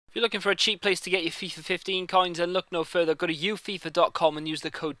If you're looking for a cheap place to get your FIFA 15 coins, then look no further. Go to ufifa.com and use the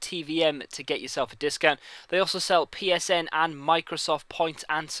code TVM to get yourself a discount. They also sell PSN and Microsoft points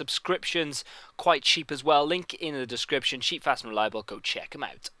and subscriptions quite cheap as well. Link in the description. Cheap, fast and reliable. Go check them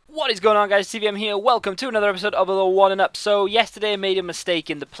out. What is going on, guys? TVM here. Welcome to another episode of the 1 and Up. So yesterday I made a mistake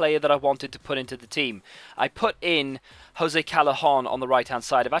in the player that I wanted to put into the team. I put in Jose Callejon on the right hand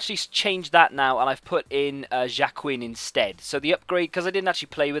side. I've actually changed that now and I've put in Jacquin instead. So the upgrade, because I didn't actually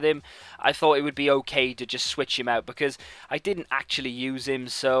play with him, I thought it would be okay to just switch him out because I didn't actually use him.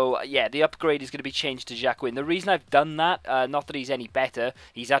 So yeah, the upgrade is going to be changed to Jacquin. The reason I've done that, not that he's any better,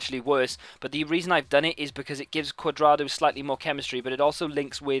 he's actually worse, but the reason I've done it is because it gives Cuadrado slightly more chemistry, but it also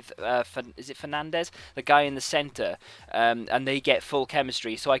links with is it Fernandez, the guy in the centre, and they get full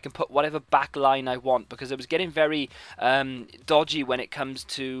chemistry, so I can put whatever back line I want, because I was getting very dodgy when it comes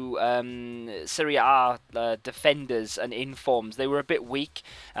to Serie A defenders and informs. They were a bit weak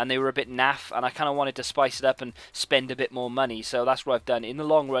and they were a bit naff, and I kind of wanted to spice it up and spend a bit more money, so that's what I've done. In the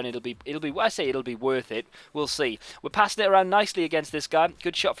long run, it'll be I say it'll be worth it. We'll see. We're passing it around nicely against this guy.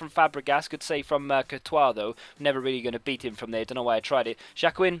 Good shot from Fabregas, good save from Courtois though. Never really going to beat him from there. Don't know why I tried it.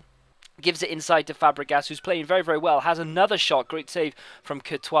 Jacquin gives it inside to Fabregas, who's playing very, very well. Has another shot. Great save from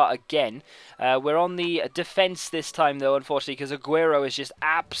Courtois again. We're on the defence this time, though, unfortunately, because Aguero is just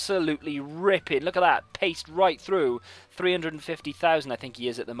absolutely ripping. Look at that. Paced right through. 350,000, I think he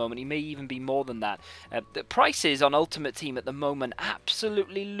is at the moment. He may even be more than that. The prices on Ultimate Team at the moment,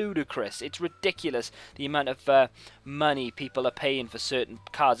 absolutely ludicrous. It's ridiculous, the amount of money people are paying for certain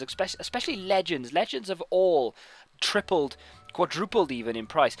cards, especially Legends. Legends have all tripled, quadrupled even in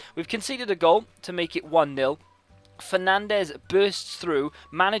price. We've conceded a goal to make it 1-0. Fernandez bursts through,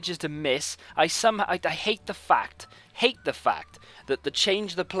 manages to miss. I hate the fact that the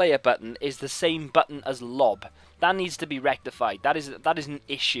change the player button is the same button as lob. That needs to be rectified. That is an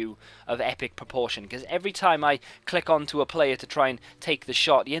issue of epic proportion, because every time I click onto a player to try and take the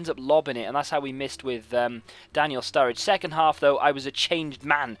shot, he ends up lobbing it, and that's how we missed with Daniel Sturridge. Second half, though, I was a changed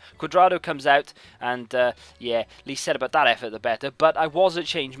man. Cuadrado comes out, and yeah, least said about that effort, the better. But I was a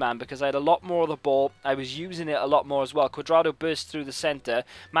changed man because I had a lot more of the ball. I was using it a lot more as well. Cuadrado bursts through the centre,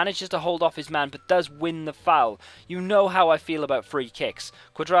 manages to hold off his man, but does win the foul. You know how I feel about free kicks.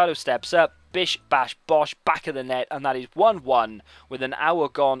 Cuadrado steps up. Bish, bash, bosh, back of the net, and that is 1-1 with an hour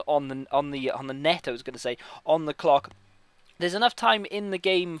gone on the net. I was going to say on the clock. There's enough time in the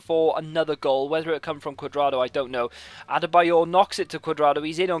game for another goal. Whether it come from Cuadrado, I don't know. Adebayor knocks it to Cuadrado.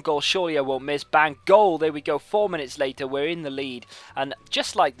 He's in on goal. Surely I won't miss. Bang, goal. There we go. 4 minutes later, we're in the lead, and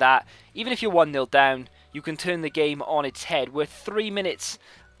just like that, even if you're 1-0 down, you can turn the game on its head. We're 3 minutes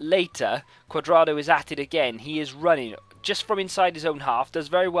later. Cuadrado is at it again. He is running just from inside his own half, does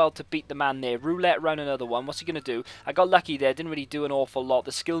very well to beat the man there. Roulette round another one. What's he going to do? I got lucky there, didn't really do an awful lot.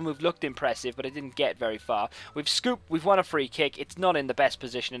 The skill move looked impressive, but it didn't get very far. We've scooped, we've won a free kick. It's not in the best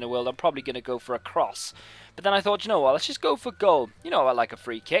position in the world. I'm probably going to go for a cross. But then I thought, you know what, let's just go for goal. You know I like a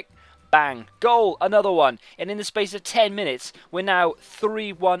free kick. Bang, goal, another one. And in the space of 10 minutes, we're now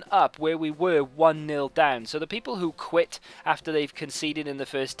 3-1 up where we were 1-0 down. So the people who quit after they've conceded in the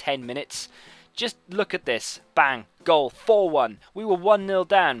first 10 minutes, just look at this. Bang. Goal. 4-1. We were 1-0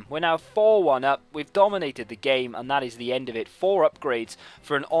 down. We're now 4-1 up. We've dominated the game, and that is the end of it. 4 upgrades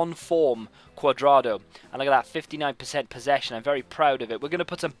for an on-form Cuadrado. And look at that, 59% possession. I'm very proud of it. We're going to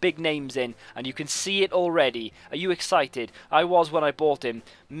put some big names in, and you can see it already. Are you excited? I was when I bought him.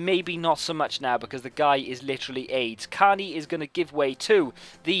 Maybe not so much now, because the guy is literally AIDS. Carney is going to give way to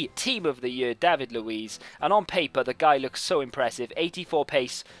the Team of the Year, David Luiz. And on paper, the guy looks so impressive. 84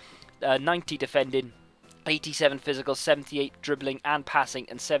 pace. 90 defending, 87 physical, 78 dribbling and passing,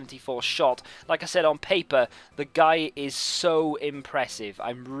 and 74 shot. Like I said, on paper, the guy is so impressive.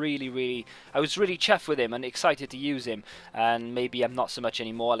 I was really chuffed with him and excited to use him. And maybe I'm not so much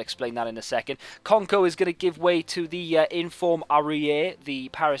anymore. I'll explain that in a second. Conco is going to give way to the inform Aurier, the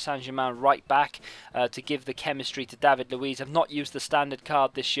Paris Saint-Germain right back, to give the chemistry to David Luiz. I've not used the standard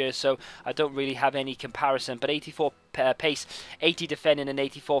card this year, so I don't really have any comparison. But 84 pace, 80 defending and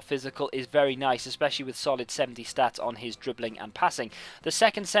 84 physical is very nice, especially with solid 70 stats on his dribbling and passing. The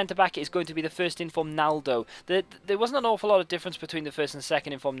second centre-back is going to be the first inform Naldo. There wasn't an awful lot of difference between the first and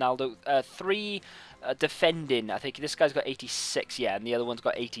second inform Naldo. 3 defending. I think this guy's got 86, yeah, and the other one's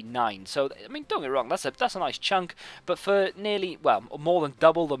got 89. So, I mean, don't get me wrong, that's a nice chunk, but for nearly, well, more than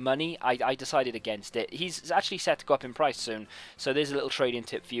double the money, I decided against it. He's actually set to go up in price soon, so there's a little trading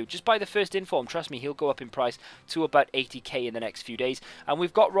tip for you. Just buy the first inform. Trust me, he'll go up in price to about about 80k in the next few days. And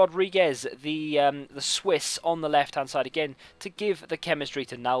we've got Rodriguez, the Swiss, on the left-hand side again to give the chemistry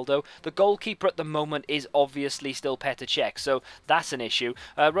to Naldo. The goalkeeper at the moment is obviously still Petr Cech, so that's an issue.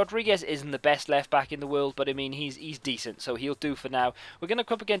 Rodriguez isn't the best left-back in the world, but I mean, he's decent, so he'll do for now. We're going to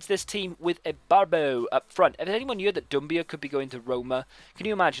come up against this team with a Barbo up front. Has anyone heard that Dumbia could be going to Roma? Can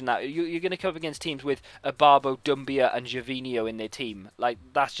you imagine that? You're going to come up against teams with a Barbo, Dumbia and Gervinho in their team. Like,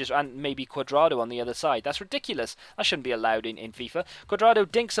 that's just... and maybe Cuadrado on the other side. That's ridiculous. That shouldn't be allowed in FIFA. Cuadrado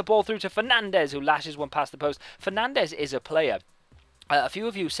dinks a ball through to Fernandez, who lashes one past the post. Fernandez is a player. A few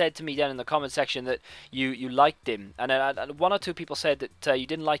of you said to me down in the comment section that you liked him, and one or two people said that you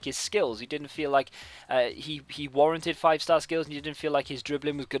didn't like his skills. You didn't feel like he warranted 5-star skills, and you didn't feel like his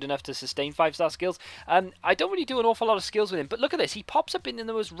dribbling was good enough to sustain 5-star skills. I don't really do an awful lot of skills with him, but look at this. He pops up in the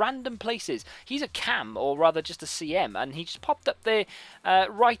most random places. He's a cam, or rather just a CM, and he just popped up there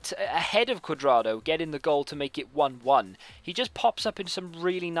right ahead of Cuadrado, getting the goal to make it 1-1. He just pops up in some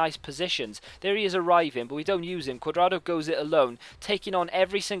really nice positions. There he is arriving, but we don't use him. Cuadrado goes it alone, taking on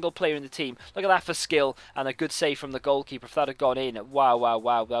every single player in the team. Look at that for skill, and a good save from the goalkeeper. If that had gone in,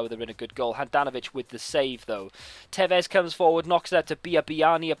 wow, that would have been a good goal. Handanovic with the save, though. Tevez comes forward, knocks it out to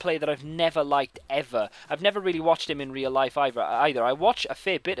Biabiani, a player that I've never liked, ever. I've never really watched him in real life either. I watch a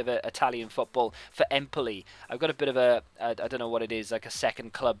fair bit of Italian football for Empoli. I've got a bit of a, I don't know what it is, like a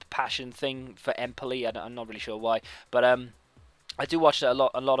second club passion thing for Empoli. I'm not really sure why, but I do watch a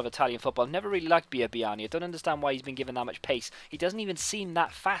lot of Italian football. I've never really liked Biabiani. I don't understand why he's been given that much pace. He doesn't even seem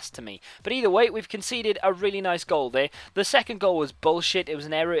that fast to me. But either way, we've conceded a really nice goal there. The second goal was bullshit. It was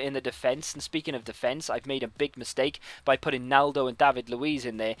an error in the defence. And speaking of defence, I've made a big mistake by putting Naldo and David Luiz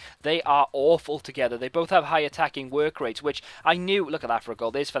in there. They are awful together. They both have high attacking work rates, which I knew. Look at that for a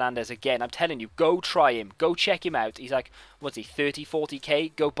goal. There's Fernandez again. I'm telling you, go try him. Go check him out. He's like, what's he, 30,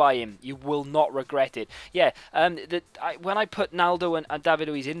 40k? Go buy him. You will not regret it. Yeah, when I put Naldo and David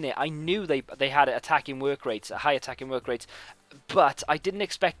Luiz in there, I knew they had attacking work rates, high attacking work rates, but I didn't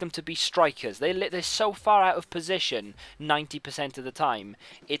expect them to be strikers. They're so far out of position 90% of the time.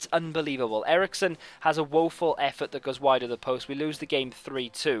 It's unbelievable. Eriksson has a woeful effort that goes wide of the post. We lose the game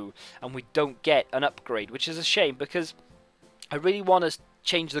 3-2, and we don't get an upgrade, which is a shame because I really want to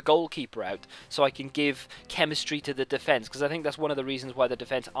change the goalkeeper out so I can give chemistry to the defence, because I think that's one of the reasons why the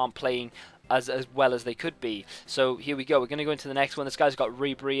defence aren't playing as well as they could be. So here we go. We're going to go into the next one. This guy's got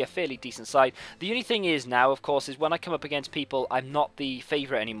Ribery, a fairly decent side. The only thing is now, of course, is when I come up against people, I'm not the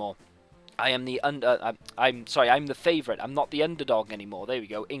favourite anymore. I am the I'm the favourite. I'm not the underdog anymore. There we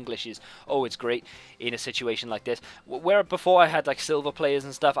go. English is always great in a situation like this. Where before I had like silver players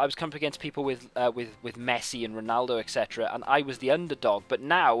and stuff, I was coming up against people with Messi and Ronaldo, etc., and I was the underdog. But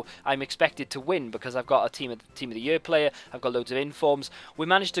now I'm expected to win because I've got a team of the year player. I've got loads of informs. We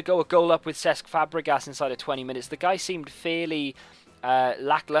managed to go a goal up with Cesc Fabregas inside of 20 minutes. The guy seemed fairly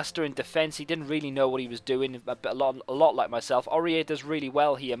lackluster in defence. He didn't really know what he was doing, a lot like myself. Aurier does really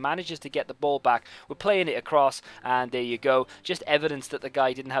well here, manages to get the ball back. We're playing it across, and there you go. Just evidence that the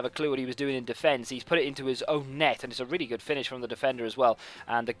guy didn't have a clue what he was doing in defence. He's put it into his own net, and it's a really good finish from the defender as well.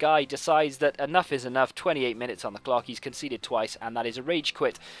 And the guy decides that enough is enough. 28 minutes on the clock. He's conceded twice, and that is a rage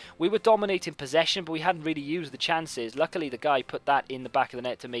quit. We were dominating possession, but we hadn't really used the chances. Luckily, the guy put that in the back of the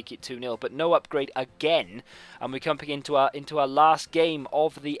net to make it 2-0, but no upgrade again. And we come into our last game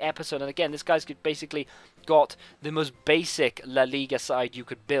of the episode, and again, this guy's basically got the most basic La Liga side you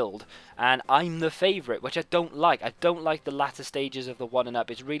could build, and I'm the favourite, which I don't like. I don't like the latter stages of the 1-and-up.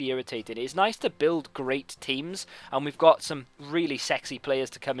 It's really irritating. It's nice to build great teams, and we've got some really sexy players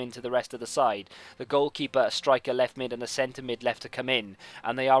to come into the rest of the side. The goalkeeper, a striker left mid, and a centre mid left to come in,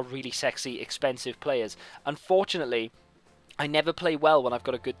 and they are really sexy, expensive players. Unfortunately, I never play well when I've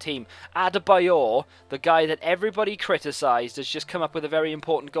got a good team. Adebayor, the guy that everybody criticised, has just come up with a very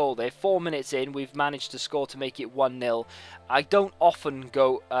important goal there. 4 minutes in, we've managed to score to make it 1-0. I don't often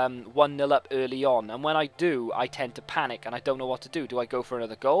go 1-0 up early on, and when I do, I tend to panic, and I don't know what to do. Do I go for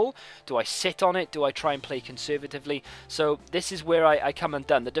another goal? Do I sit on it? Do I try and play conservatively? So this is where I come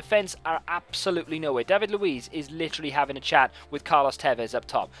undone. The defence are absolutely nowhere. David Luiz is literally having a chat with Carlos Tevez up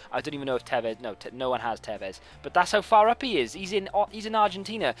top. I don't even know if Tevez... No one has Tevez. But that's how far up he is. He's in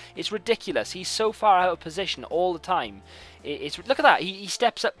Argentina. It's ridiculous. He's so far out of position all the time. Look at that. He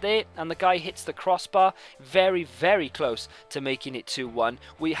steps up there and the guy hits the crossbar. Very, very close to making it 2-1.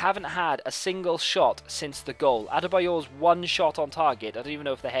 We haven't had a single shot since the goal. Adebayor's one shot on target. I don't even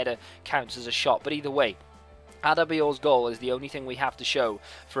know if the header counts as a shot, but either way, Adebayor's goal is the only thing we have to show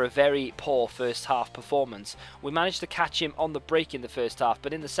for a very poor first half performance. We managed to catch him on the break in the first half,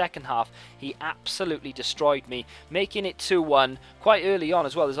 but in the second half he absolutely destroyed me, making it 2-1 quite early on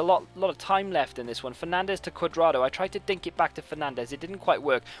as well. There's a lot of time left in this one. Fernandez to Cuadrado. I tried to dink it back to Fernandez. It didn't quite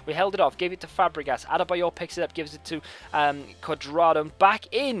work. We held it off, gave it to Fabregas. Adebayor picks it up, gives it to Cuadrado.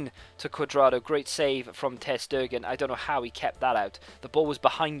 Back in to Cuadrado. Great save from Ter Stegen. I don't know how he kept that out. The ball was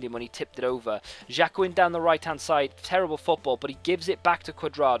behind him when he tipped it over. Jacquin down the right-hand side, terrible football, but he gives it back to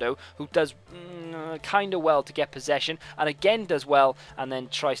Cuadrado, who does kind of well to get possession, and again does well, and then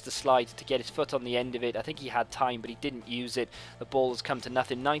tries to slide to get his foot on the end of it. I think he had time, but he didn't use it. The ball has come to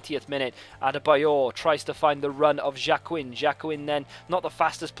nothing. 90th minute, Adebayor tries to find the run of Jacquin. Jacquin then, not the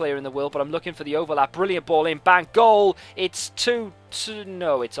fastest player in the world, but I'm looking for the overlap. Brilliant ball in, bang, goal! It's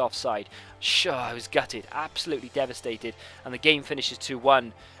no, it's offside. Sure, I was gutted, absolutely devastated, and the game finishes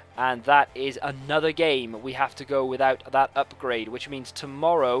 2-1. And that is another game we have to go without that upgrade, which means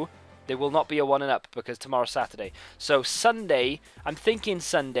tomorrow there will not be a 1-and-up because tomorrow's Saturday. So Sunday, I'm thinking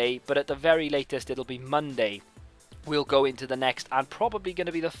Sunday, but at the very latest it'll be Monday. We'll go into the next and probably going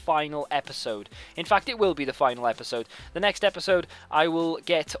to be the final episode. In fact, it will be the final episode. The next episode, I will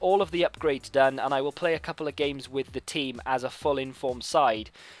get all of the upgrades done and I will play a couple of games with the team as a full informed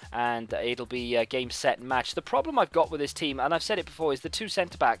side. And it'll be a game, set, and match. The problem I've got with this team, and I've said it before, is the two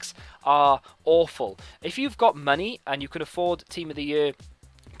centre-backs are awful. If you've got money and you can afford Team of the Year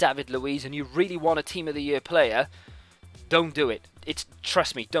David Luiz and you really want a Team of the Year player, don't do it.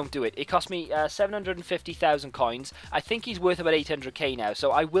 Trust me, don't do it. It cost me 750,000 coins. I think he's worth about 800k now,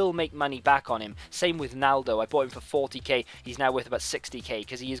 so I will make money back on him. Same with Naldo. I bought him for 40k. He's now worth about 60k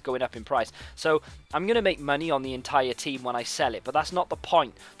because he is going up in price. So I'm going to make money on the entire team when I sell it, but that's not the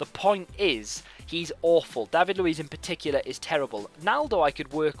point. The point is he's awful. David Luiz in particular is terrible. Naldo I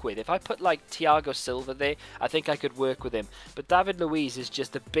could work with. If I put like Thiago Silva there, I think I could work with him. But David Luiz is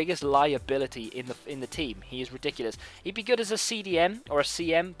just the biggest liability in the team. He is ridiculous. He'd be good as a CDM or a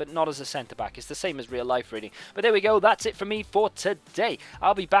CM, but not as a centre-back. It's the same as real life, really. But there we go. That's it for me for today.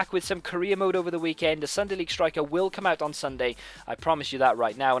 I'll be back with some career mode over the weekend. The Sunday League Striker will come out on Sunday. I promise you that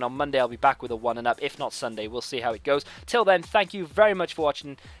right now. And on Monday, I'll be back with a 1-and-up. If not Sunday, we'll see how it goes. Till then, thank you very much for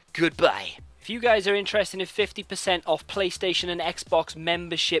watching. Goodbye. If you guys are interested in 50% off PlayStation and Xbox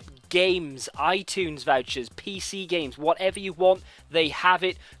membership games, iTunes vouchers, PC games, whatever you want, they have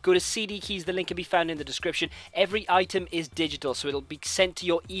it. Go to CD Keys, the link can be found in the description. Every item is digital, so it'll be sent to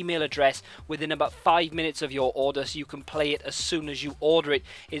your email address within about 5 minutes of your order, so you can play it as soon as you order it.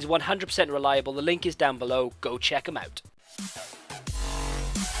 It is 100% reliable. The link is down below. Go check them out.